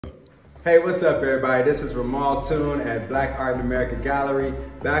Hey, what's up everybody? This is Ramal Toon at Black Art in America Gallery,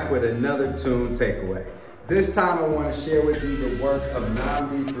 back with another Toon takeaway. This time I want to share with you the work of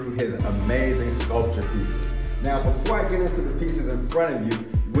Nnamdi through his amazing sculpture pieces. Now, before I get into the pieces in front of you,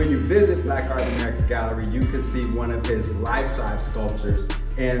 when you visit Black Art in America Gallery, you can see one of his life-size sculptures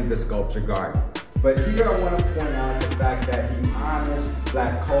in the sculpture garden. But here I want to point out the fact that he honors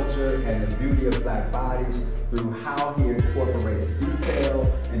Black culture and the beauty of Black bodies through how he incorporates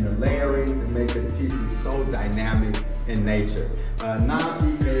detail and the layering to make his pieces so dynamic in nature.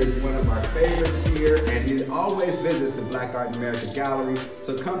 Nnamdi is one of our favorites here, and he always visits the Black Art in America Gallery,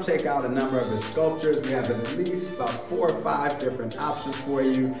 so come check out a number of his sculptures. We have at least about 4 or 5 different options for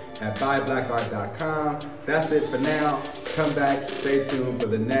you at buyblackart.com. That's it for now. Come back, stay tuned for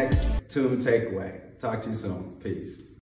the next Toon takeaway. Talk to you soon. Peace.